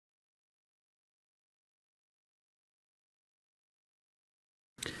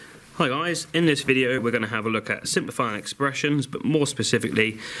Hi guys, in this video we're going to have a look at simplifying expressions, but more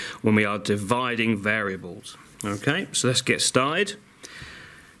specifically when we are dividing variables. Okay, so let's get started.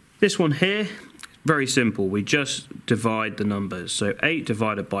 This one here, very simple, we just divide the numbers. So 8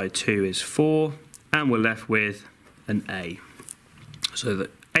 divided by 2 is 4, and we're left with an A. So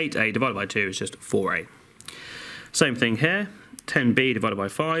that 8A divided by 2 is just 4A. Same thing here, 10B divided by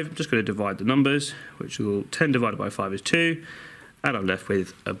 5, I'm just going to divide the numbers, which will 10 divided by 5 is 2, and I'm left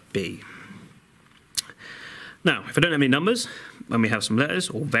with a B. Now, if I don't have any numbers, and we have some letters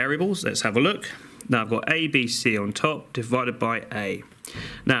or variables, let's have a look. Now I've got A, B, C on top divided by A.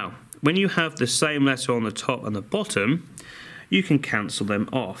 Now, when you have the same letter on the top and the bottom, you can cancel them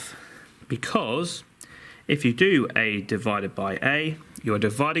off, because if you do A divided by A, you're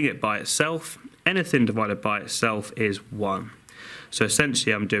dividing it by itself. Anything divided by itself is 1. So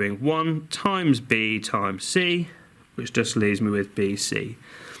essentially I'm doing 1 times B times C, which just leaves me with BC.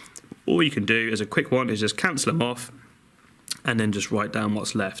 All you can do as a quick one is just cancel them off and then just write down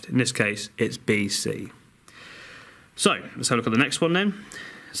what's left. In this case, it's BC. So let's have a look at the next one then.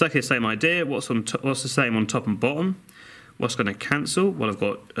 Exactly the same idea. What's the same on top and bottom? What's going to cancel? Well, I've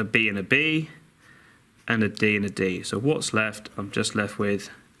got a B and a B and a D and a D. So what's left? I'm just left with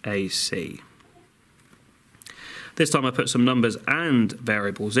AC. This time I put some numbers and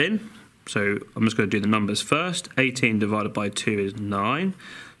variables in. So I'm just going to do the numbers first. 18 divided by 2 is 9.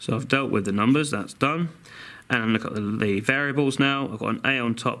 So I've dealt with the numbers, that's done. And I'm looking at the variables now. I've got an A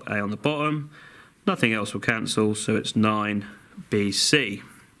on top, A on the bottom. Nothing else will cancel, so it's 9BC.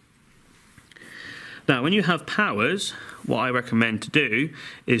 Now, when you have powers, what I recommend to do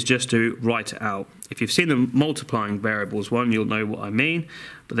is just to write it out. If you've seen the multiplying variables one, you'll know what I mean,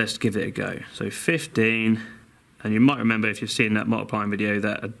 but let's give it a go. So 15. And you might remember, if you've seen that multiplying video,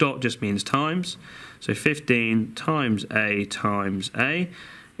 that a dot just means times. So 15 times A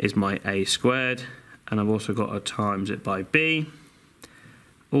is my A squared. And I've also got to times it by B,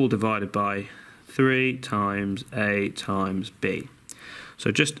 all divided by 3 times A times B.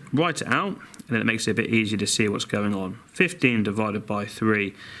 So just write it out, and then it makes it a bit easier to see what's going on. 15 divided by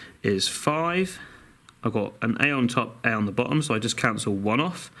 3 is 5. I've got an A on top, A on the bottom, so I just cancel 1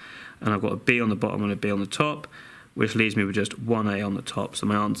 off. And I've got a B on the bottom and a B on the top, which leaves me with just 1A on the top. So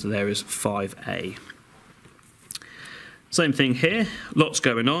my answer there is 5A. Same thing here, lots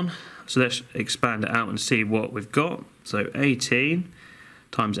going on. So let's expand it out and see what we've got. So 18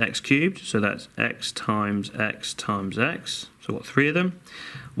 times x cubed, so that's x times x times x. So I've got 3 of them.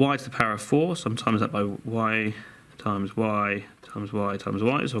 Y to the power of 4, so I'm times that by y times y times y times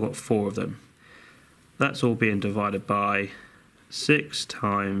y, so I've got 4 of them. That's all being divided by 6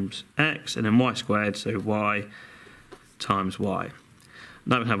 times x, and then y squared, so y times y.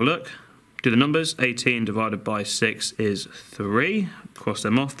 Now we can have a look. Do the numbers. 18 divided by 6 is 3. Cross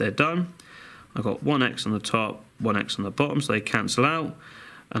them off, they're done. I've got 1x on the top, 1x on the bottom, so they cancel out.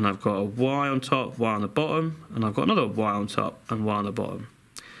 And I've got a y on top, y on the bottom, and I've got another y on top and y on the bottom.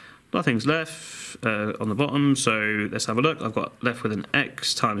 Nothing's left on the bottom, so let's have a look. I've got left with an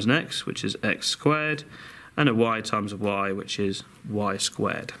x times an x, which is x squared, and a y times a y, which is y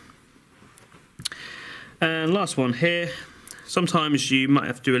squared. And last one here. Sometimes you might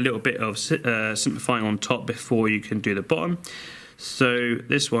have to do a little bit of simplifying on top before you can do the bottom. So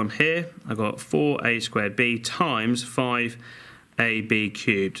this one here, I've got 4a squared b times 5ab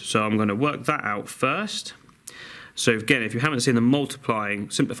cubed. So I'm going to work that out first. So again, if you haven't seen the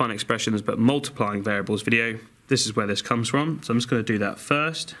simplifying expressions but multiplying variables video, this is where this comes from. So I'm just going to do that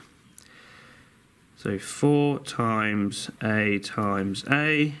first. So 4 times a times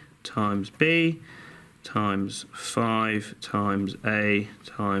b times 5 times a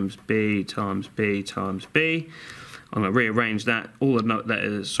times b times b times b. I'm going to rearrange that, all the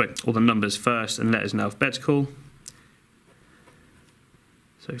numbers first and letters in alphabetical.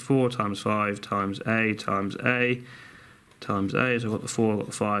 So 4 times 5 times a times a times a. So I've got the 4, I've got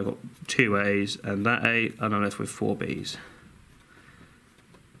the 5, I've got 2 a's and that a, and I'm left with 4 b's.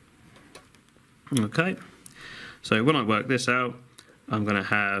 Okay, so when I work this out, I'm going to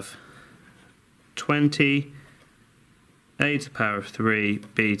have 20, a to the power of 3,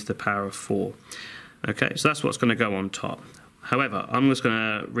 b to the power of 4. Okay, so that's what's going to go on top. However, I'm just going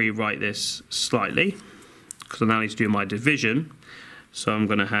to rewrite this slightly, because I now need to do my division. So I'm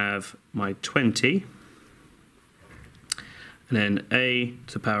going to have my 20, and then a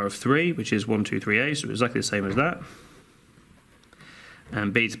to the power of 3, which is 1, 2, 3a, so exactly the same as that.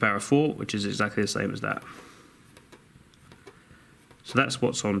 And b to the power of 4, which is exactly the same as that. So that's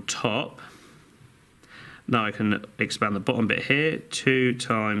what's on top. Now I can expand the bottom bit here, 2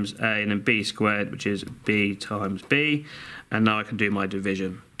 times a and then b squared, which is b times b. And now I can do my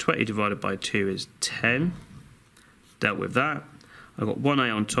division. 20 divided by 2 is 10. Dealt with that. I've got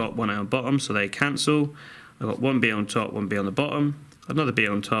 1a on top, 1a on bottom, so they cancel. I've got 1b on top, 1b on the bottom, another b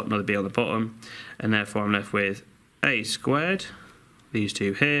on top, another b on the bottom, and therefore I'm left with a squared, these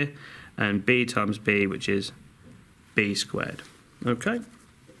two here, and b times b, which is b squared. Okay.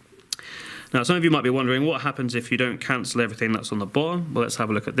 Now some of you might be wondering what happens if you don't cancel everything that's on the bottom. Well, let's have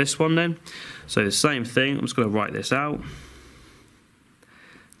a look at this one then. So the same thing, I'm just going to write this out.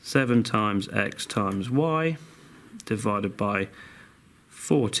 7 times x times y divided by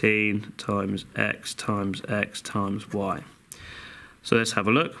 14 times x times x times y. So let's have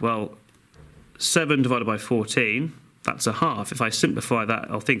a look. Well, 7 divided by 14, that's a half. If I simplify that,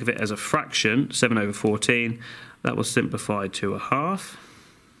 I'll think of it as a fraction, 7 over 14. That will simplify to a half.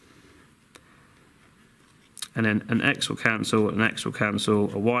 And then an x will cancel, an x will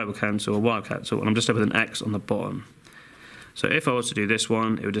cancel, a y will cancel, a y will cancel, and I'm just left with an x on the bottom. So if I was to do this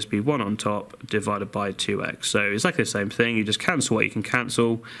one, it would just be 1 on top divided by 2x. So it's like the same thing. You just cancel what you can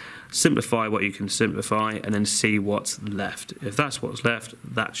cancel, simplify what you can simplify, and then see what's left. If that's what's left,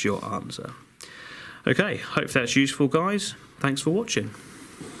 that's your answer. Okay, hope that's useful, guys. Thanks for watching.